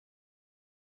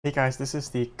Hey guys, this is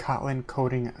the Kotlin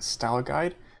coding style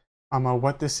guide.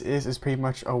 What this is pretty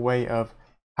much a way of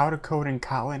how to code in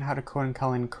Kotlin, how to code in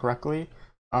Kotlin correctly.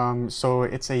 So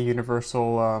it's a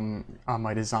universal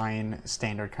a design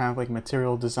standard, kind of like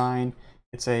material design.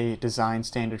 It's a design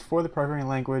standard for the programming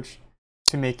language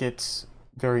to make it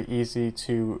very easy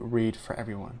to read for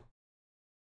everyone.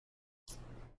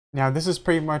 Now this is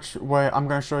pretty much what I'm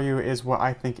going to show you is what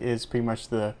I think is pretty much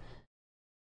the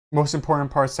most important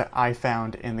parts that I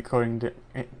found in the coding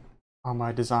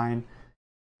design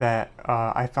that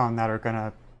I found that are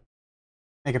gonna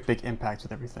make a big impact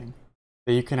with everything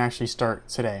that you can actually start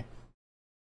today.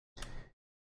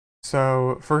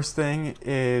 So first thing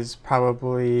is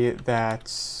probably that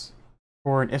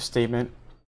for an if statement,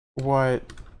 what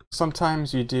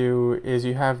sometimes you do is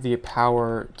you have the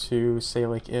power to say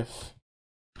like if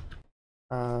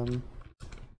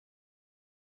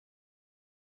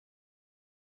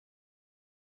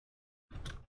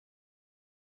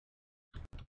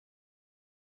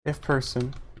if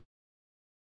person,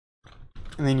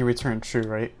 and then you return true,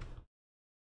 right?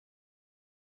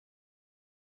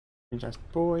 You just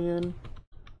boolean, and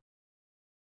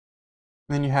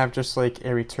then you have just like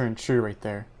a return true right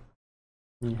there.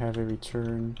 And you have a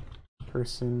return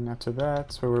person after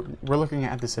that. So we're looking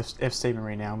at this if statement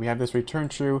right now. We have this return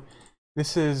true.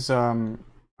 This is wrong.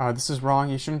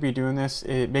 You shouldn't be doing this.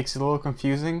 It makes it a little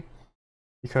confusing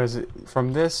because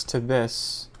from this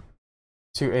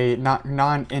to a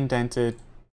non-indented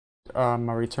a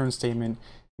return statement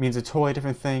means a totally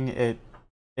different thing. It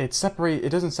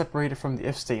doesn't separate it from the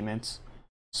if statement,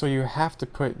 so you have to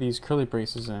put these curly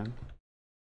braces in.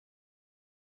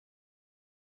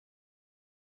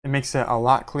 It makes it a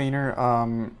lot cleaner,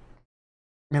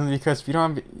 mainly because if you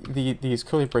don't have these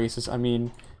curly braces, I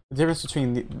mean, the difference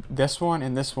between this one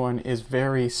and this one is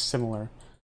very similar.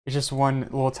 It's just one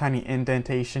little tiny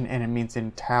indentation and it means an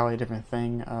entirely different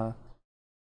thing.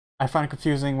 I find it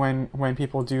confusing when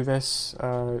people do this.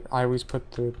 I always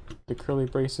put the curly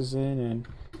braces in and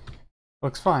it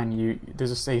looks fine.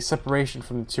 There's a separation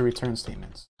from the two return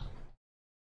statements.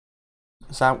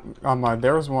 So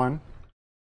there was one.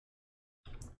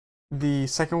 The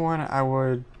second one I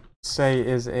would say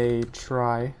is a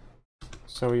try.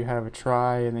 So you have a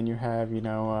try, and then you have, you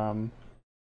know,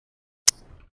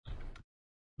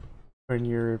 when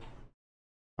you're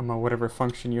whatever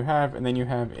function you have, and then you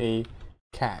have a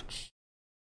catch.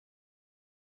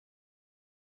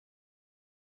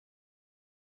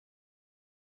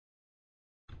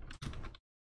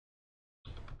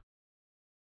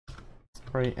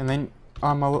 Right, and then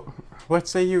let's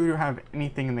say you don't have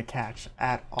anything in the catch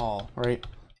at all, right?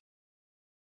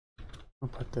 I'll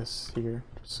put this here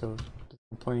so it's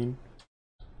plain.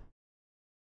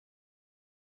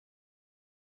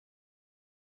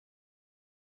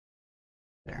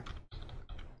 There.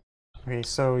 Okay,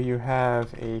 so you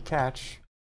have a catch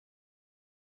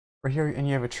right here, and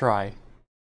you have a try.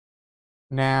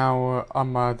 Now,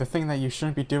 the thing that you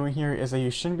shouldn't be doing here is that you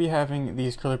shouldn't be having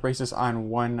these curly braces on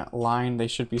one line. They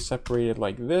should be separated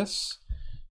like this.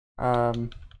 That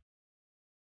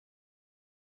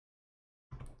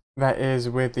is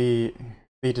with the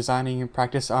designing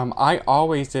practice. I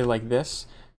always did like this,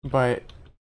 but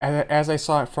as I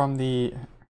saw it from the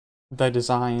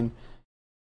design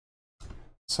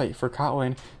site for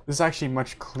Kotlin, this is actually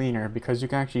much cleaner because you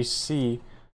can actually see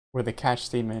where the catch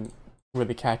statement, where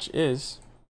the catch is,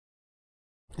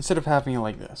 instead of having it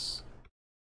like this.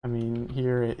 I mean,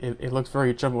 here it looks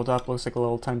very jumbled up, looks like a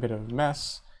little tiny bit of a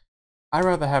mess. I'd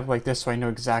rather have like this so I know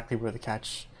exactly where the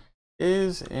catch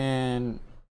is, and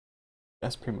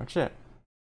that's pretty much it.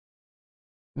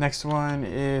 Next one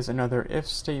is another if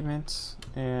statement,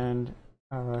 and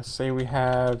say we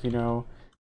have, you know,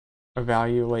 a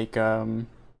value like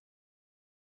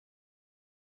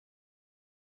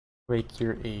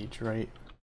your age, right?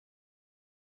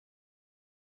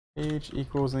 Age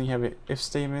equals, and then you have an if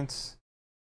statement.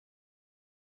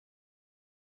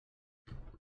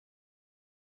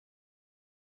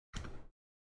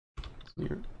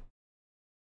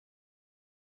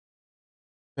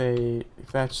 Say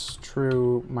if that's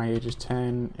true, my age is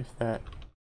 10. If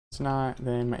that's not,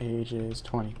 then my age is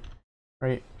 20,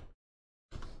 right?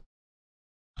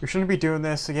 We shouldn't be doing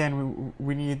this. Again,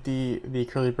 we need the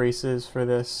curly braces for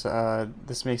this.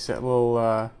 This makes it a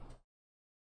little,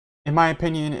 in my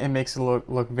opinion, it makes it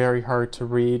look very hard to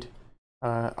read.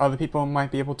 Other people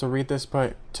might be able to read this,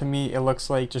 but to me, it looks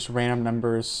like just random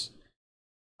numbers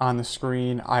on the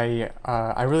screen. I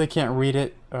really can't read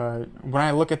it. When I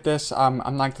look at this, I'm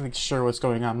not exactly sure what's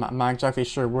going on. I'm not exactly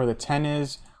sure where the 10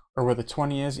 is or where the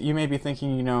 20 is. You may be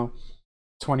thinking, you know,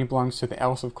 20 belongs to the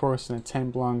else, of course, and the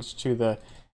 10 belongs to the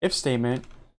if statement.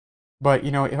 But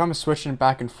you know, if I'm switching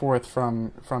back and forth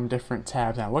from different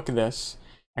tabs, now look at this.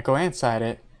 I glance at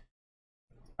it.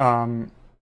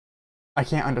 I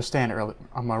can't understand it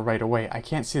right away. I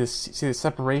can't see the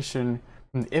separation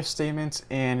from the if statements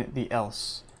and the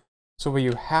else. So what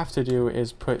you have to do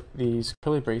is put these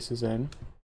curly braces in.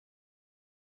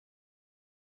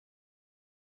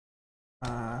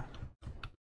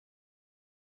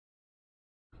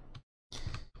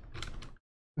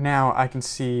 Now I can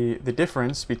see the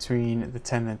difference between the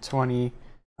 10 and 20.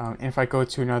 And if I go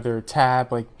to another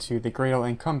tab, like to the Gradle,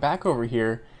 and come back over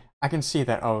here, I can see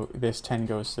that, oh, this 10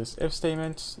 goes to this if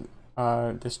statement,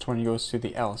 this 20 goes to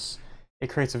the else. It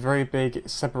creates a very big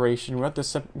separation.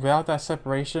 Without that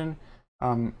separation,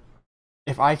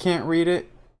 if I can't read it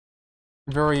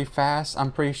very fast,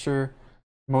 I'm pretty sure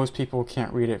most people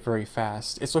can't read it very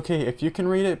fast. It's okay if you can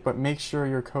read it, but make sure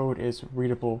your code is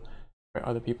readable by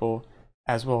other people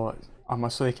as well,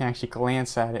 so they can actually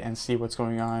glance at it and see what's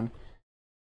going on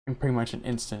in pretty much an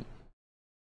instant.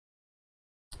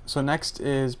 So next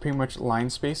is pretty much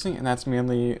line spacing, and that's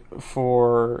mainly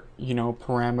for, you know,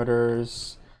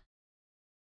 parameters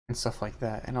and stuff like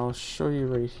that. And I'll show you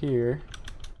right here.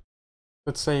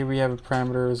 Let's say we have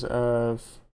parameters of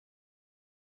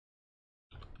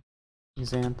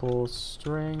example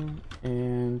string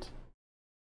and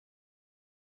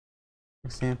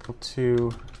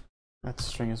example2, that's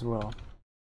string as well.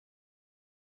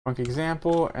 Funky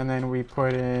example, and then we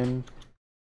put in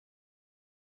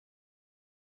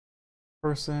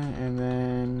person and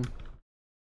then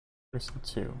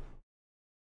person2.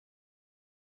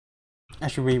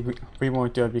 Actually, we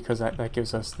won't do it because that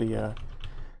gives us the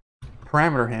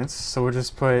parameter hints. So we'll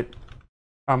just put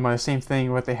the same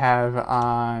thing what they have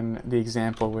on the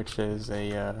example, which is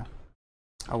a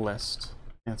list.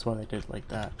 And that's why they did it like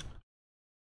that.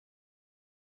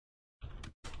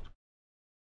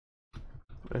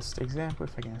 List example,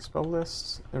 if I can spell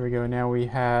list. There we go. Now we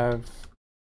have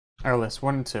our list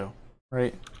 1 and 2,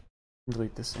 right?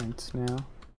 Delete this int now.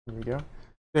 There we go.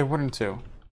 They have 1 and 2.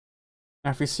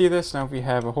 Now if we see this, now if we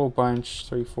have a whole bunch,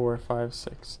 3, 4, 5,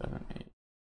 6, 7, 8,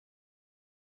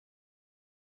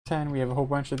 10, we have a whole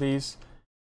bunch of these.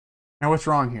 Now what's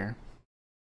wrong here?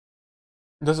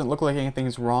 It doesn't look like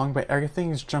anything's wrong, but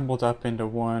everything's jumbled up into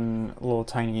one little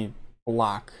tiny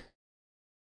block.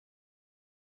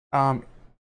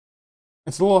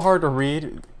 It's a little hard to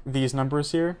read these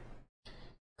numbers here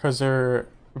because they're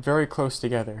very close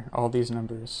together, all these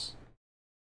numbers.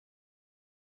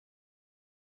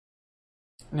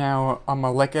 Now,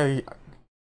 like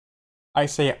I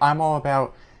say, I'm all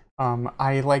about,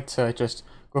 I like to just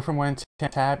go from one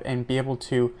tab and be able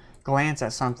to glance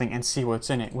at something and see what's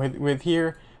in it. With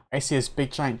here, I see this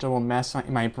big giant double mess.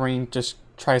 My brain just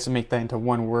tries to make that into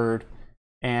one word,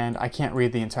 and I can't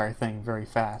read the entire thing very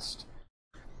fast.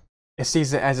 It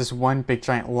sees it as this one big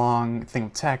giant long thing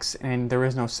of text, and there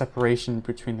is no separation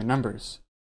between the numbers.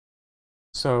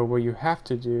 So what you have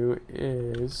to do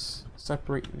is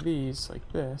separate these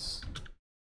like this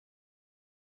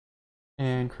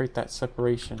and create that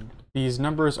separation. These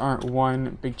numbers aren't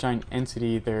one big giant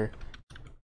entity, they're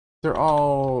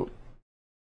all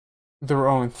their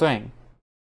own thing.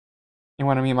 And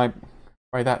what I mean by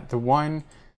that, the one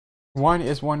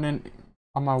is one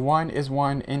one is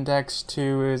one index,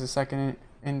 2 is a second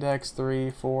index, 3,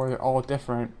 4, they're all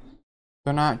different.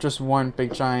 They're not just one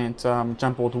big giant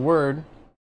jumbled word.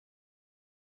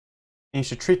 And you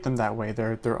should treat them that way.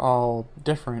 They're all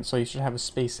different, so you should have a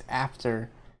space after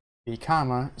the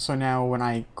comma. So now when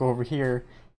I go over here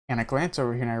and I glance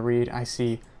over here and I read, I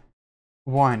see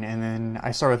 1, and then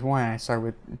I start with 1,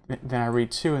 then I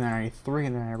read 2, and then I read 3,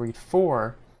 and then I read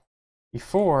 4.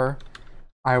 Before,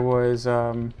 I was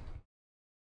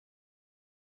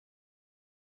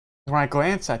when I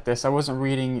glance at this, I wasn't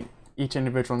reading each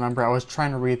individual number. I was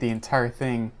trying to read the entire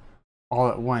thing all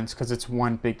at once because it's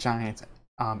one big giant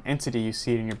entity. You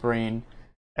see it in your brain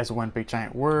as one big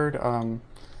giant word.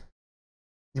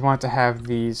 You want to have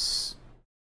these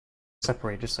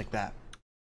separate just like that.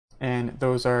 And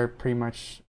those are pretty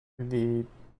much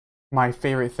my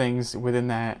favorite things within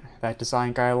that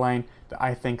design guideline that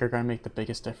I think are going to make the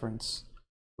biggest difference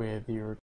with your